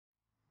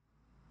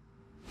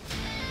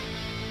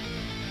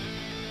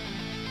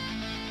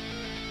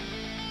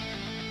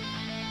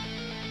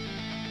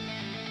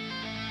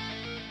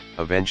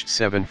Avenged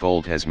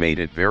Sevenfold has made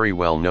it very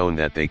well known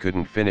that they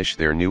couldn't finish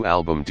their new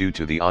album due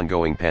to the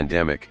ongoing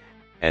pandemic,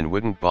 and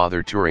wouldn't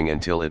bother touring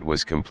until it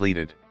was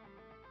completed.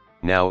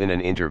 Now in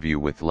an interview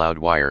with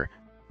Loudwire,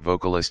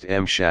 vocalist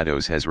M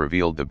Shadows has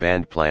revealed the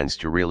band plans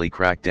to really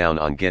crack down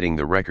on getting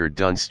the record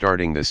done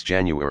starting this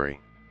January.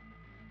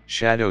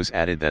 Shadows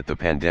added that the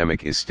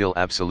pandemic is still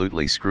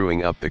absolutely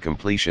screwing up the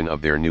completion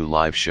of their new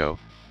live show,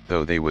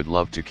 though they would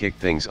love to kick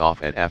things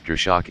off at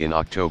Aftershock in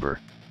October.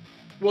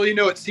 Well,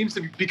 it seems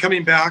to be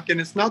coming back, and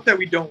it's not that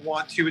we don't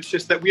want to, it's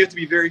just that we have to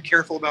be very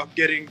careful about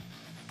getting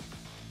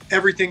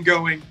everything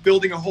going,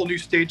 building a whole new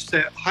stage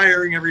set,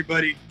 hiring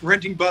everybody,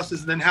 renting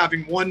buses, and then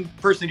having one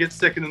person get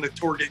sick and then the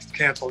tour gets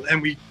canceled,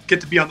 and we get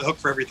to be on the hook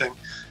for everything.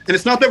 And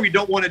it's not that we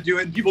don't want to do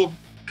it, and people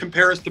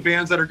compare us to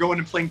bands that are going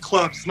and playing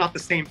clubs. It's not the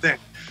same thing.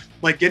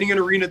 Like getting an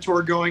arena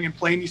tour going and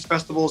playing these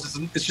festivals,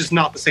 it's just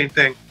not the same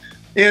thing.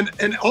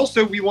 And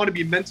also we want to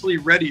be mentally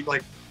ready,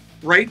 like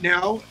right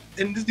now,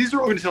 and these are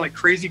going to sound like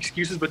crazy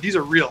excuses, but these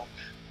are real.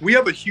 We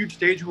have a huge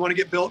stage we want to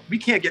get built. We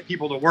can't get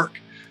people to work.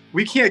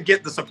 We can't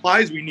get the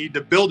supplies we need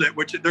to build it,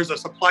 which there's a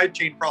supply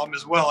chain problem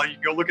as well. You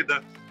go look at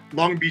the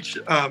Long Beach,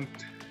 at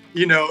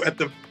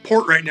the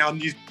port right now,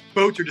 and these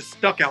boats are just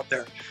stuck out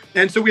there.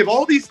 And so we have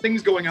all these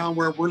things going on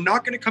where we're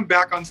not going to come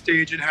back on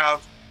stage and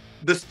have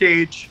the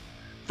stage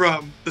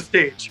from the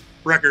stage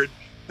record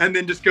and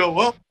then just go,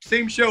 well,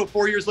 same show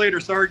 4 years later.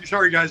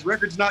 Sorry guys,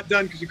 record's not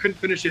done because you couldn't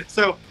finish it.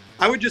 So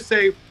I would just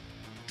say,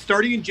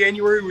 starting in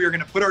January, we are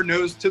going to put our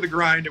nose to the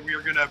grind and we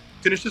are going to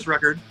finish this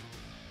record.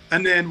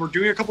 And then we're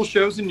doing a couple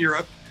shows in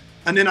Europe.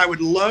 And then I would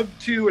love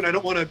to, and I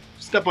don't want to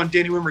step on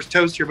Danny Wimmer's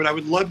toes here, but I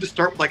would love to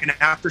start with like an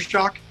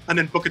Aftershock and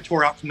then book a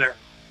tour out from there.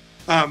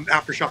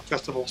 Aftershock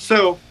Festival.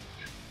 So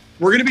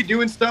we're going to be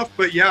doing stuff,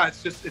 but yeah,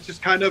 it's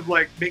just kind of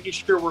like making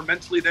sure we're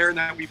mentally there and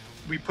that we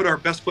put our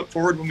best foot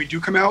forward when we do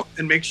come out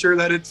and make sure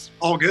that it's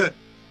all good.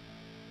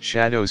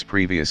 Shadows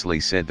previously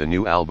said the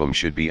new album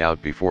should be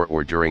out before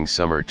or during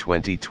summer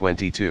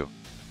 2022.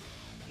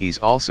 He's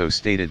also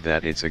stated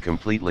that it's a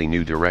completely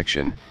new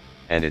direction,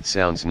 and it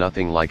sounds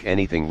nothing like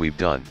anything we've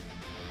done.